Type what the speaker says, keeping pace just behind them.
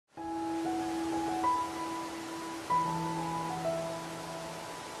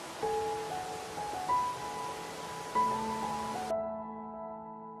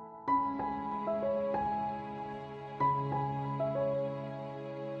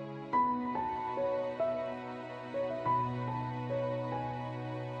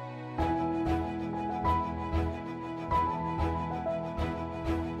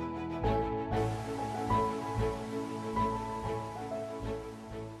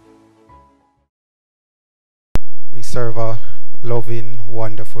serve a loving,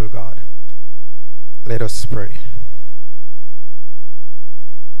 wonderful God. Let us pray.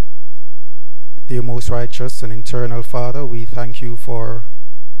 Dear most righteous and eternal Father, we thank you for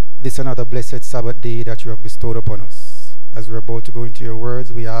this another blessed Sabbath day that you have bestowed upon us. As we're about to go into your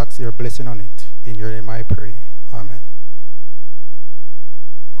words, we ask your blessing on it. In your name I pray. Amen.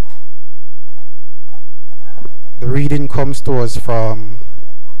 The reading comes to us from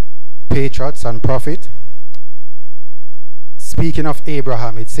Patriarchs and Prophets. Speaking of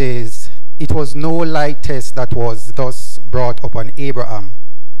Abraham, it says, "It was no light test that was thus brought upon Abraham,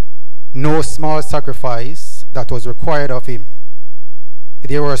 no small sacrifice that was required of him.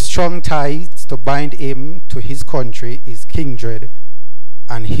 There were strong ties to bind him to his country, his kindred,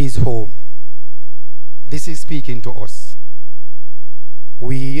 and his home." This is speaking to us.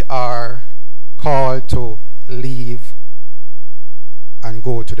 We are called to leave and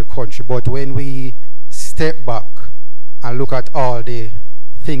go to the country, but when we step back and look at all the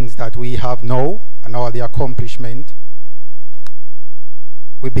things that we have now and all the accomplishment,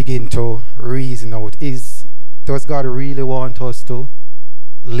 we begin to reason out, does God really want us to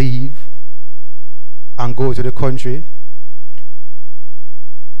leave and go to the country?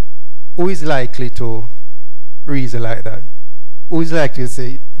 Who is likely to reason like that? Who is likely to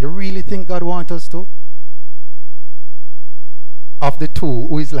say, you really think God wants us to? Of the two,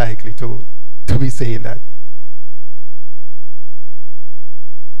 who is likely to be saying that?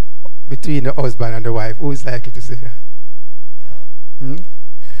 Between the husband and the wife, who is likely to say that?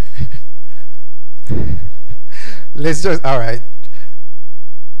 Let's just, all right,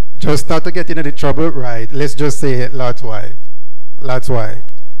 just not to get into the trouble, right? Let's just say Lot's wife. Lot's wife.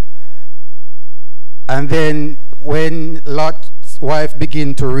 And then when Lot's wife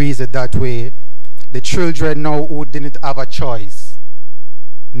began to reason that way, the children now who didn't have a choice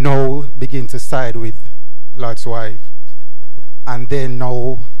now begin to side with Lot's wife. And then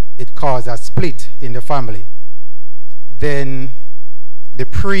now it caused a split in the family. Then the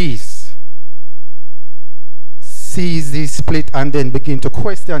priest sees this split and then begin to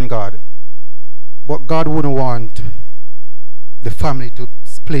question God. But God wouldn't want the family to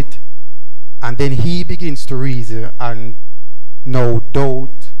split. And then he begins to reason and no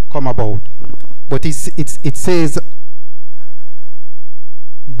doubt come about. But it says,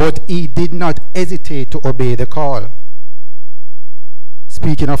 but he did not hesitate to obey the call.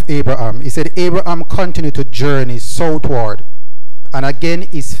 Speaking of Abraham, he said, Abraham continued to journey southward, and again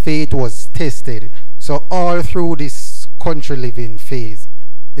his faith was tested. So all through this country living phase,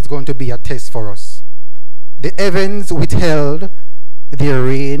 it's going to be a test for us. The heavens withheld their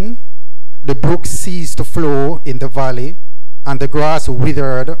rain, the brook ceased to flow in the valley, and the grass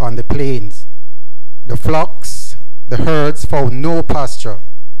withered on the plains. The flocks, the herds found no pasture,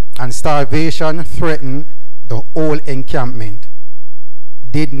 and starvation threatened the whole encampment.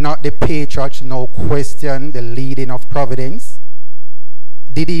 Did not the patriarchs now question the leading of providence?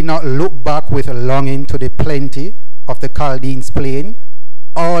 Did he not look back with a longing to the plenty of the Chaldeans' plain?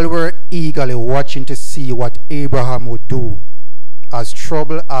 All were eagerly watching to see what Abraham would do as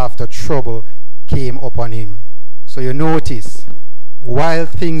trouble after trouble came upon him. So you notice, while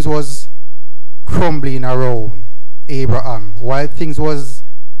things was crumbling around Abraham, while things was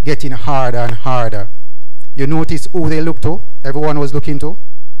getting harder and harder, you notice who they looked to? Everyone was looking to?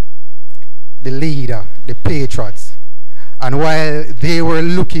 The leader, the patriots. And while they were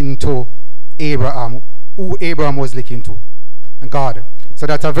looking to Abraham, who Abraham was looking to? God. So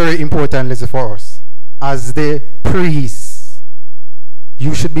that's a very important lesson for us. As the priests,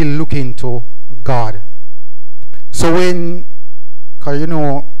 you should be looking to God. So when, because you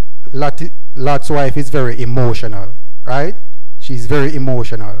know, Lot's wife is very emotional, right? She's very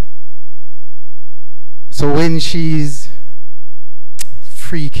emotional. So when she's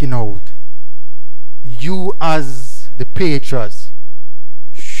freaking out, you as the patriarchs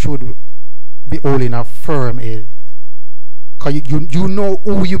should be holding a firm head. Because you know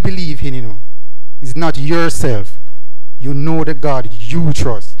who you believe in, you know. It's not yourself. You know the God you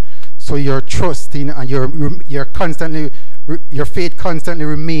trust. So you're trusting and you're constantly, your faith constantly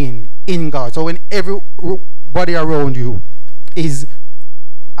remain in God. So when everybody around you is,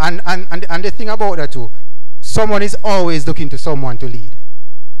 and the thing about that too, someone is always looking to someone to lead.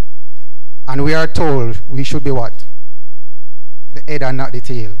 And we are told we should be what? The head and not the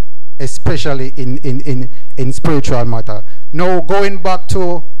tail. Especially in spiritual matter. Now going back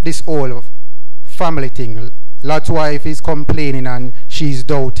to this whole family thing. Lot's wife is complaining and she's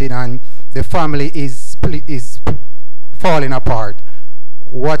doubting and the family is falling apart.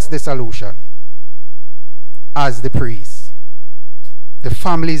 What's the solution? As the priest, The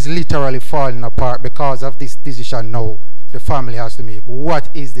family is literally falling apart because of this decision now the family has to make. What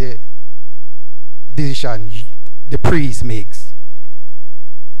is the decision the priest makes?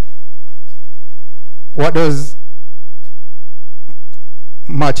 What does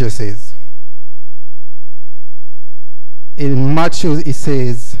Matthew says? In Matthew it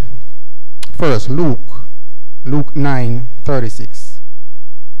says, first Luke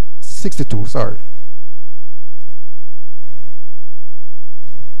 9:62, sorry.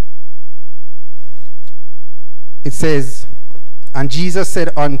 It says, and Jesus said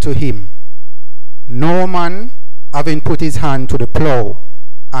unto him, no man having put his hand to the plow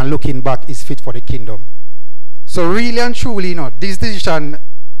and looking back is fit for the kingdom. So really and truly, you know, this decision,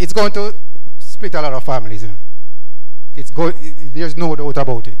 it's going to split a lot of families. You know. There's no doubt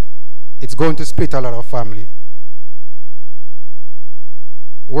about it. It's going to split a lot of family.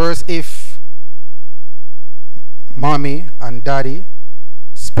 Worse if mommy and daddy,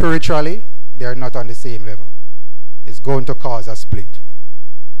 spiritually, they're not on the same level. It's going to cause a split.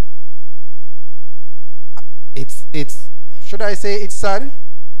 It's should I say it's sad?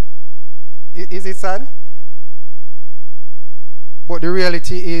 Is it sad? But the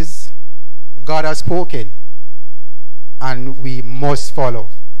reality is God has spoken and we must follow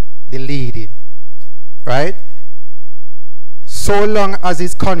the leading. Right? So long as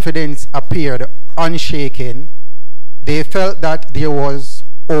his confidence appeared unshaken, they felt that there was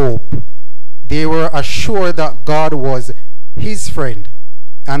hope. They were assured that God was his friend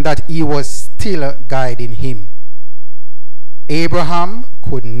and that he was still guiding him. Abraham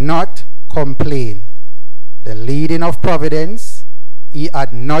could not complain. The leading of providence, he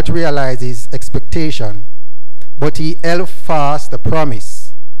had not realized his expectation, but he held fast the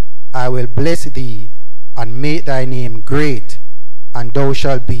promise. I will bless thee and make thy name great, and thou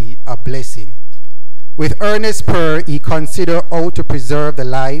shalt be a blessing. With earnest prayer, he considered how to preserve the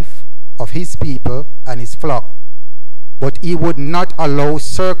life of his people and his flock, but he would not allow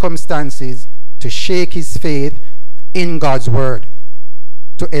circumstances to shake his faith in God's word.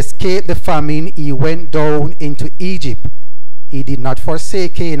 To escape the famine, he went down into Egypt. He did not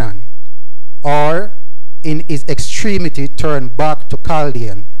forsake Canaan, or in his extremity turned back to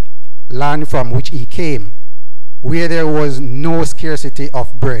Chaldean, land from which he came, where there was no scarcity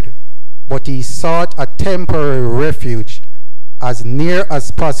of bread, but he sought a temporary refuge as near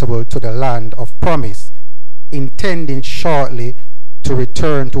as possible to the land of promise, intending shortly to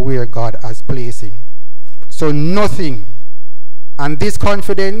return to where God has placed him. So nothing, and this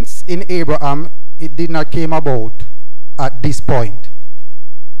confidence in Abraham, it did not came about at this point.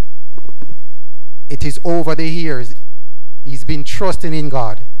 It is over the years. He's been trusting in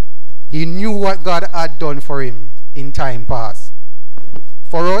God. He knew what God had done for him in time past.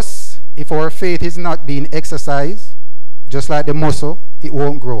 For us, if our faith is not being exercised, just like the muscle, it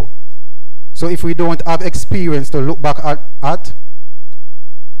won't grow. So if we don't have experience to look back at,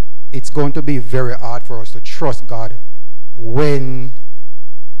 it's going to be very hard for us to trust God when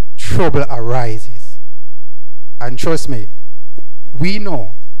trouble arises. And trust me, we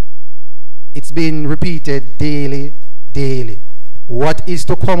know it's been repeated daily. What is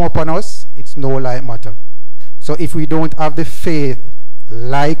to come upon us, it's no light matter. So if we don't have the faith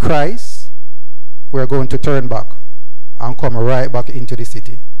like Christ, we're going to turn back and come right back into the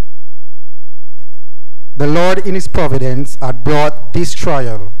city. The Lord in his providence had brought this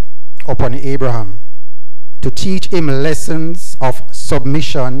trial upon Abraham to teach him lessons of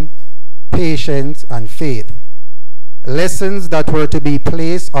submission, patience, and faith. Lessons that were to be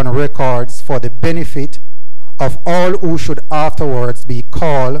placed on records for the benefit of all who should afterwards be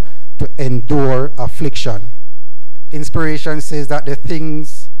called to endure affliction. Inspiration says that the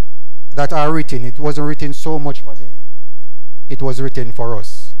things that are written, it wasn't written so much for them. It was written for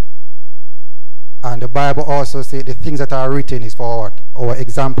us. And the Bible also says the things that are written is for our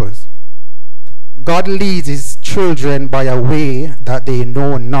examples. God leads his children by a way that they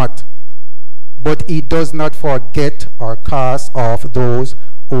know not, but he does not forget or cast off those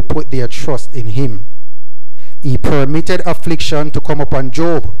who put their trust in him. He permitted affliction to come upon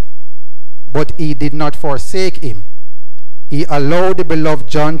Job, but he did not forsake him. He allowed the beloved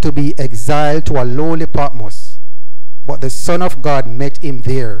John to be exiled to a lowly Patmos, but the Son of God met him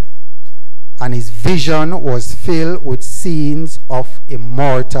there, and his vision was filled with scenes of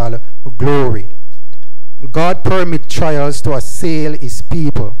immortal glory. God permits trials to assail his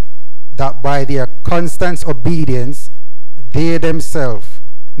people, that by their constant obedience, they themselves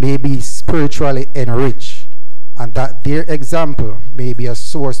may be spiritually enriched, and that their example may be a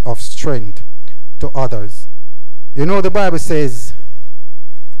source of strength to others. You know, the Bible says,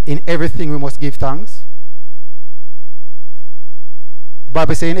 in everything we must give thanks.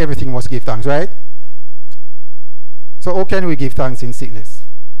 Bible saying everything must give thanks, right? So how can we give thanks in sickness?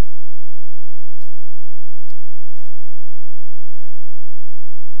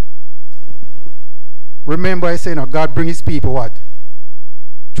 Remember I say now, God brings his people what?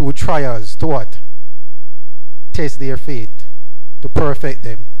 Through trials to what? Test their faith, to perfect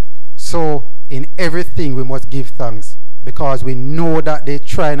them. So in everything we must give thanks, because we know that the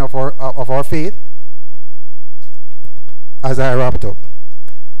trying of our faith, as I wrapped up.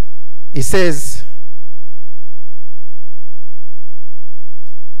 It says,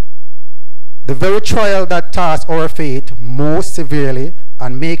 the very trial that tests our faith most severely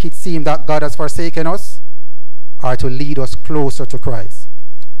and make it seem that God has forsaken us are to lead us closer to Christ,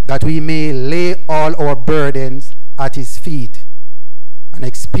 that we may lay all our burdens at his feet and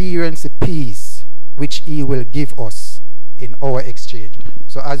experience the peace which he will give us in our exchange.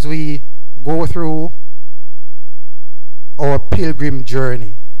 So as we go through our pilgrim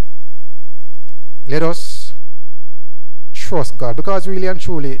journey, let us trust God, because really and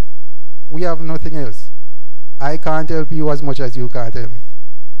truly we have nothing else. I can't help you as much as you can't help me.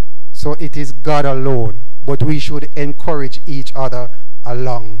 So it is God alone, but we should encourage each other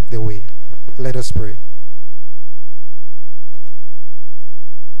along the way. Let us pray.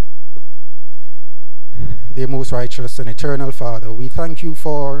 Dear most righteous and eternal Father, we thank you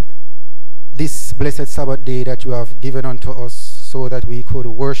for this blessed Sabbath day that you have given unto us so that we could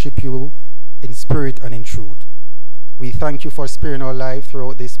worship you in spirit and in truth. We thank you for sparing our life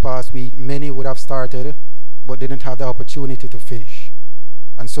throughout this past week. Many would have started but didn't have the opportunity to finish.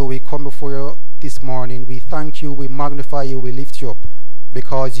 And so we come before you this morning. We thank you, we magnify you, we lift you up,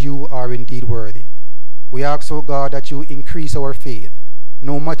 because you are indeed worthy. We ask, oh God, that you increase our faith.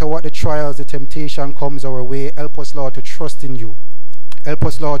 No matter what the trials, the temptation comes our way, help us, Lord, to trust in you. Help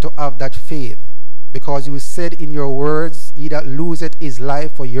us, Lord, to have that faith, because you said in your words, he that loseth his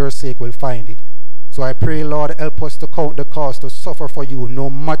life for your sake will find it. So I pray, Lord, help us to count the cost, to suffer for you, no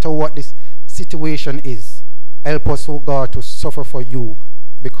matter what this situation is. Help us, oh God, to suffer for you,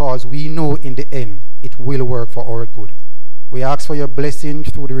 because we know in the end it will work for our good. We ask for your blessing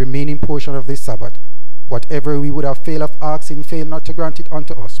through the remaining portion of this Sabbath. Whatever we would have failed of asking, fail not to grant it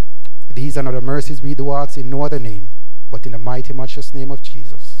unto us. These are not the mercies we do ask in no other name, but in the mighty, matchless name of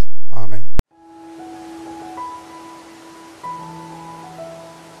Jesus. Amen.